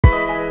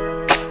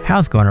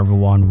How's it going,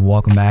 everyone?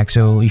 Welcome back.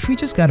 So if you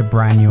just got a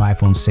brand new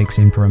iPhone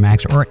 16 Pro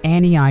Max or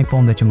any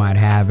iPhone that you might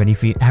have, and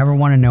if you ever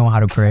want to know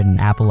how to create an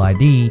Apple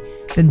ID,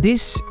 then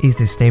this is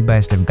the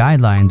step-by-step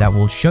guideline that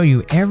will show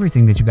you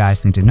everything that you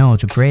guys need to know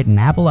to create an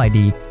Apple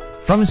ID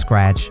from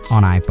scratch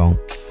on iPhone.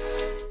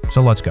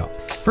 So let's go.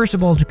 First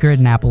of all, to create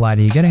an Apple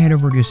ID, you gotta head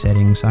over to your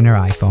settings on your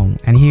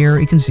iPhone, and here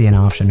you can see an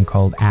option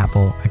called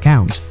Apple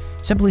Accounts.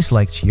 Simply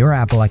select your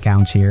Apple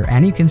accounts here,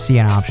 and you can see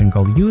an option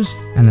called Use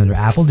another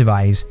Apple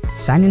device,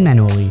 sign in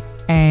manually,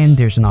 and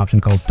there's an option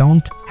called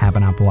Don't Have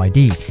an Apple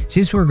ID.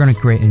 Since we're going to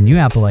create a new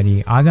Apple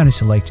ID, I gotta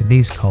select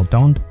this called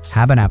Don't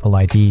Have an Apple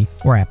ID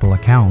or Apple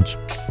Accounts.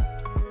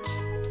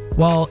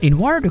 Well, in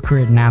order to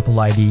create an Apple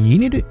ID, you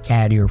need to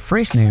add your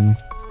first name,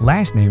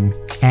 last name,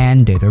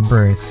 and date of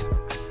birth.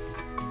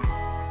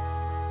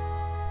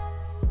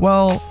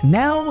 Well,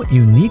 now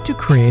you need to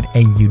create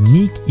a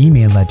unique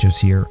email address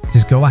here.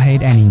 Just go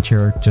ahead and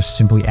enter, just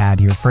simply add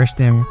your first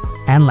name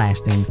and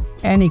last name,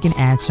 and you can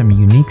add some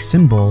unique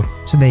symbol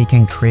so that you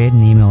can create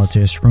an email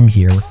address from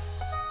here.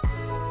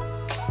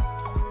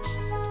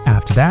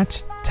 After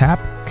that, tap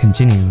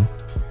Continue.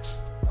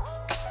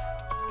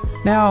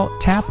 Now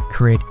tap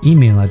Create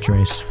Email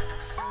Address.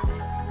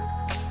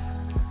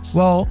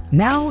 Well,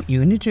 now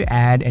you need to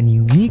add a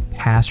unique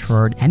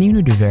password and you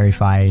need to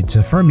verify it.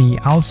 So for me,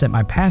 I'll set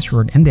my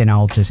password and then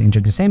I'll just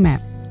enter the same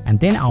app, and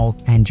then I'll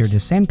enter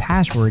the same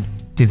password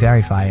to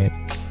verify it.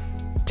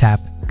 Tap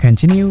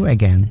Continue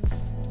again.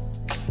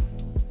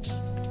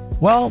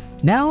 Well,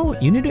 now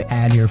you need to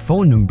add your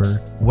phone number,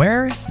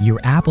 where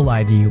your Apple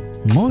ID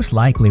most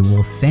likely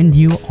will send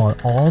you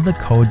all the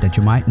code that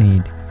you might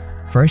need.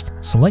 First,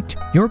 select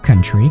your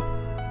country,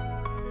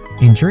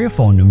 enter your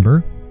phone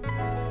number,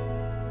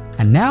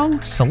 and now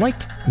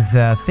select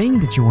the thing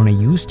that you want to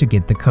use to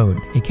get the code.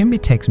 It can be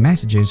text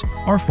messages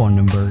or phone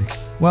number.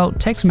 Well,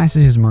 text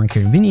message is more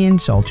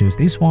convenient, so I'll choose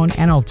this one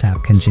and I'll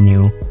tap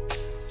Continue.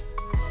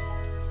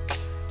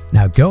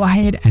 Now go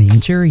ahead and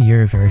enter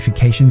your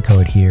verification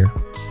code here.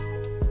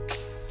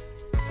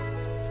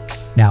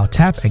 Now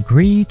tap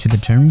Agree to the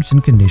terms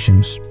and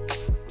conditions.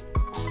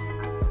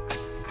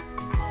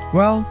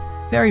 Well,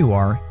 there you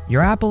are.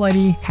 Your Apple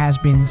ID has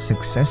been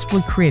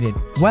successfully created.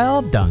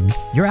 Well done.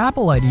 Your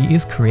Apple ID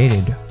is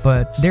created,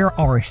 but there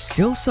are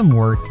still some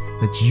work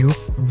that you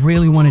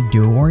really want to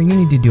do or you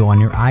need to do on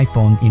your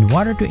iPhone in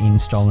order to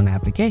install an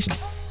application.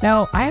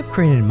 Now, I have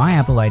created my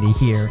Apple ID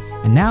here,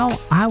 and now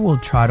I will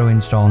try to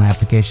install an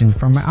application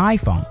from my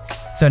iPhone.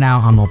 So now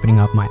I'm opening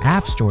up my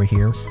App Store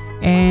here,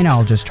 and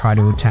I'll just try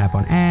to tap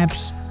on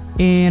Apps,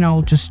 and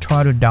I'll just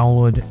try to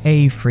download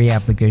a free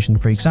application,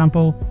 for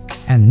example,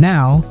 and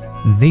now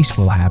this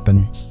will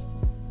happen.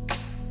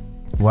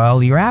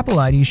 Well, your Apple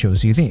ID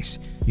shows you this.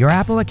 Your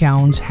Apple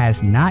account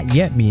has not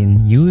yet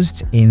been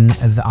used in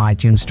the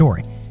iTunes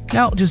Store.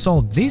 Now, to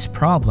solve these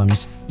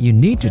problems, you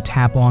need to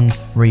tap on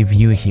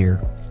Review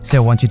here.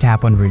 So once you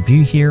tap on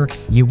Review here,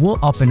 you will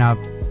open up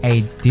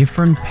a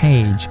different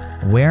page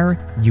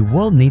where you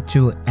will need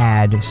to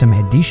add some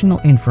additional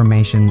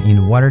information in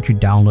order to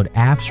download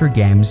apps or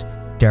games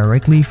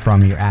directly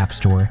from your App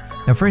Store.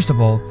 Now, first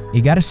of all,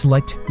 you gotta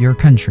select your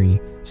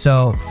country.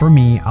 So for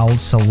me, I'll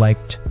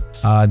select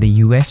the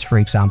US, for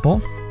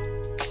example.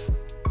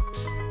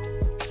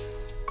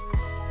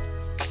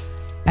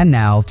 And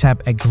now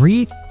tap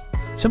Agree.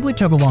 Simply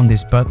toggle on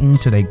this button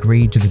to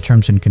agree to the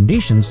terms and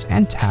conditions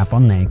and tap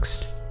on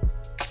Next.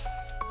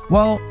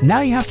 Well,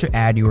 now you have to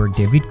add your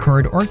debit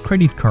card or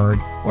credit card,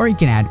 or you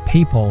can add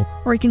PayPal,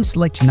 or you can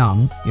select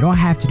none. You don't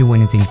have to do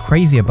anything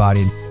crazy about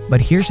it, but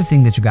here's the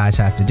thing that you guys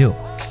have to do.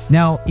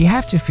 Now, you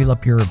have to fill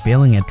up your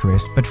billing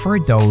address, but for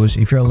those,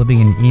 if you're living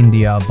in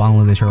India,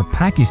 Bangladesh, or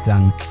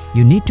Pakistan,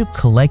 you need to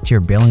collect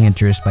your billing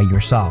address by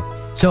yourself.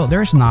 So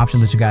there's an option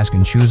that you guys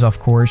can choose, of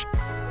course.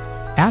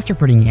 After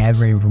putting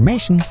every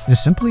information,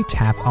 just simply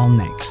tap on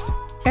Next.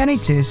 And it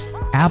says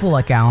Apple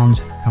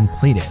account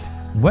completed.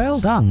 Well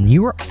done,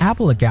 your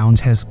Apple account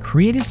has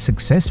created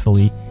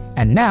successfully,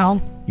 and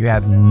now you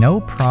have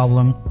no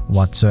problem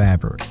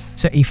whatsoever.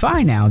 So if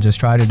I now just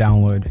try to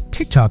download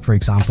TikTok, for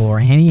example, or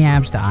any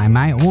apps that I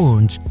might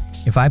want,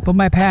 if I put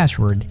my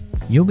password,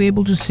 you'll be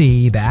able to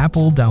see the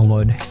Apple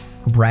download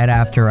right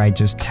after I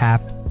just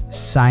tap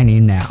Sign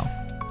In Now.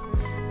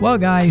 Well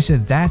guys,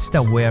 that's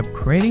the way of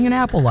creating an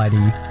Apple ID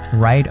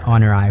right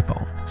on your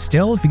iPhone.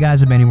 Still, if you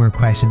guys have any more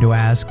questions to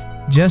ask,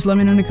 just let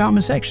me know in the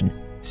comment section.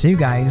 See you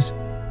guys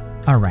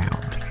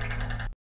around.